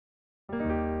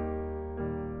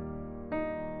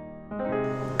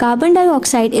Carbon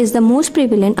dioxide is the most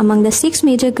prevalent among the 6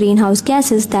 major greenhouse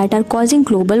gases that are causing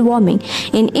global warming.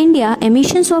 In India,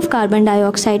 emissions of carbon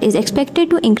dioxide is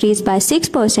expected to increase by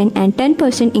 6% and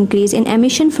 10% increase in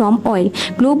emission from oil.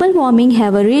 Global warming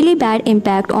have a really bad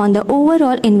impact on the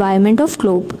overall environment of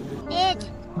globe.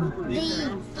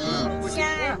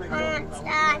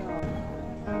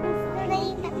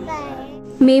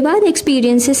 Mewat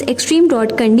experiences extreme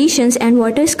drought conditions and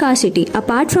water scarcity.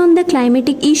 Apart from the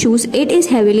climatic issues, it is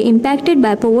heavily impacted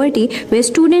by poverty, where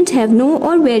students have no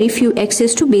or very few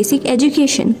access to basic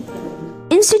education.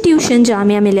 Institution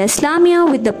Jamia Millia Islamia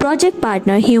with the project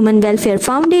partner Human Welfare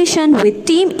Foundation with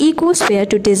team Ecosphere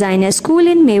to design a school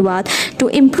in Mewat to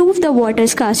improve the water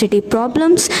scarcity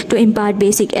problems to impart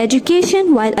basic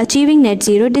education while achieving net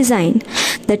zero design.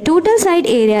 The total site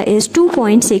area is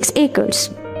 2.6 acres.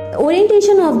 The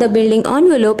orientation of the building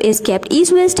envelope is kept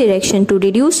east-west direction to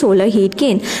reduce solar heat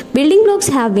gain. Building blocks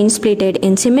have been splitted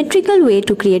in symmetrical way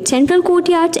to create central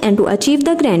courtyards and to achieve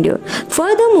the grandeur.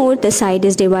 Furthermore, the site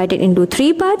is divided into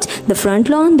 3 parts: the front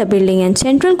lawn, the building and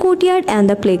central courtyard, and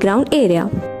the playground area.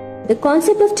 The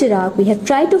concept of Chirag, we have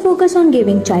tried to focus on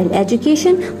giving child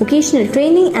education, vocational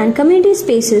training and community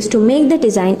spaces to make the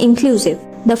design inclusive.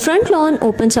 The front lawn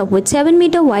opens up with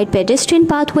 7-meter wide pedestrian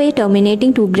pathway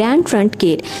terminating to grand front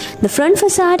gate. The front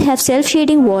facade have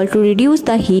self-shading wall to reduce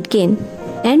the heat gain.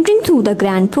 Entering through the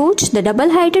grand porch, the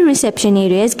double-heighted reception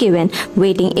area is given.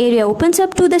 Waiting area opens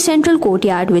up to the central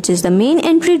courtyard, which is the main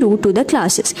entry route to the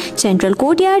classes. Central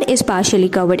courtyard is partially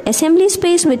covered assembly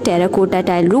space with terracotta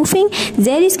tile roofing.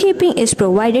 Xeriscaping is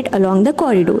provided along the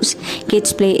corridors.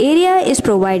 Kids play area is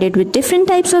provided with different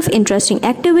types of interesting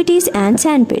activities and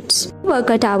sandpits.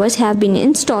 Worker towers have been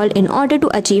installed in order to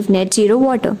achieve net zero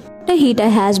water. The heater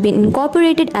has been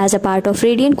incorporated as a part of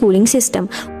radiant cooling system.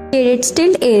 Shaded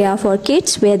stilt area for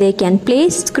kids where they can play,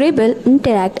 scribble,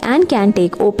 interact and can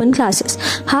take open classes.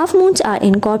 Half moons are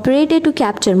incorporated to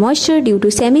capture moisture due to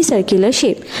semicircular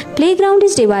shape. Playground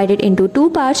is divided into 2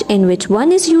 parts in which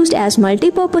one is used as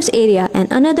multi-purpose area and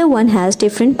another one has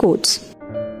different courts.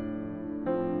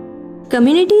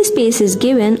 Community space is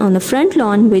given on the front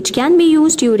lawn which can be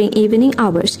used during evening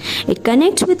hours. It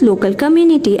connects with local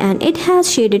community and it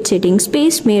has shaded sitting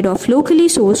space made of locally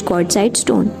sourced quartzite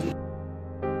stone.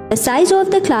 The size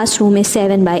of the classroom is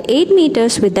 7 by 8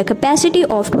 meters with the capacity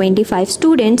of 25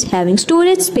 students, having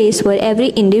storage space for every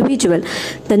individual.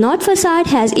 The north facade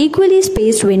has equally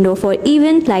spaced window for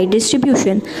even light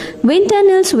distribution. Wind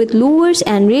tunnels with louvers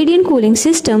and radiant cooling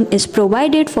system is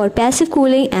provided for passive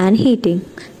cooling and heating.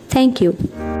 Thank you.